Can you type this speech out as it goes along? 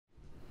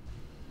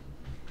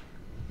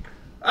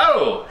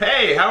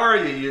Hey, how are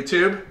you,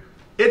 YouTube?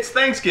 It's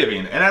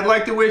Thanksgiving, and I'd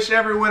like to wish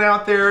everyone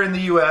out there in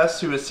the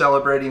U.S. who is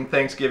celebrating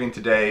Thanksgiving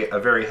today a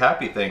very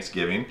happy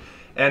Thanksgiving.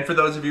 And for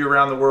those of you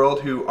around the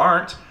world who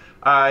aren't,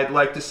 I'd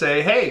like to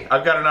say, hey,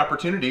 I've got an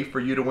opportunity for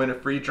you to win a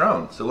free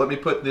drone. So let me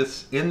put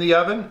this in the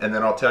oven, and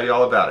then I'll tell you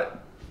all about it.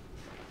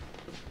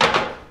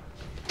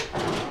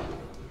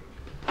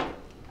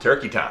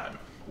 Turkey time.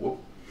 Whoop.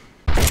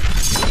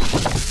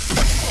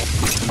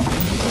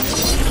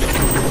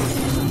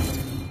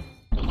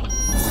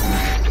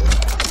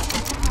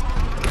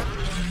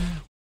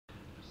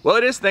 Well,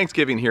 it is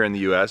Thanksgiving here in the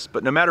US,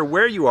 but no matter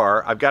where you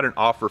are, I've got an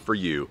offer for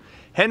you.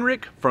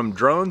 Henrik from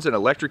Drones and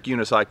Electric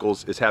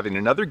Unicycles is having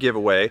another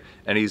giveaway,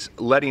 and he's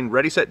letting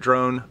Ready Set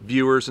Drone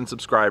viewers and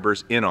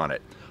subscribers in on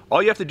it.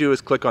 All you have to do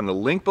is click on the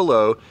link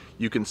below.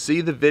 You can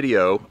see the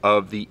video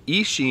of the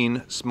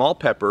Eachine Small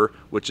Pepper,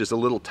 which is a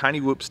little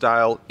tiny whoop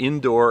style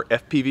indoor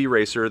FPV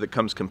racer that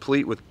comes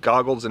complete with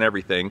goggles and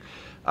everything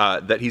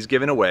that he's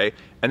giving away.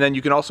 And then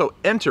you can also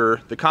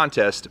enter the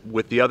contest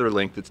with the other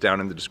link that's down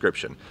in the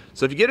description.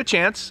 So if you get a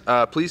chance,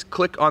 please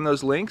click on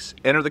those links,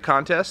 enter the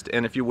contest,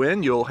 and if you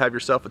win, you'll have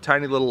yourself a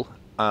tiny little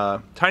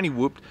tiny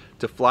whoop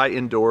to fly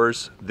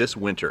indoors this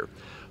winter.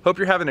 Hope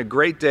you're having a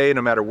great day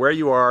no matter where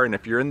you are, and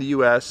if you're in the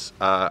US,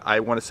 I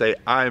want to say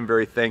I'm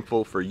very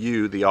thankful for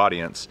you, the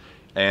audience,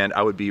 and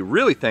I would be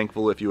really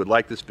thankful if you would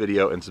like this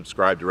video and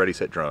subscribe to Ready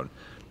Set Drone.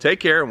 Take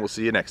care, and we'll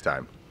see you next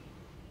time.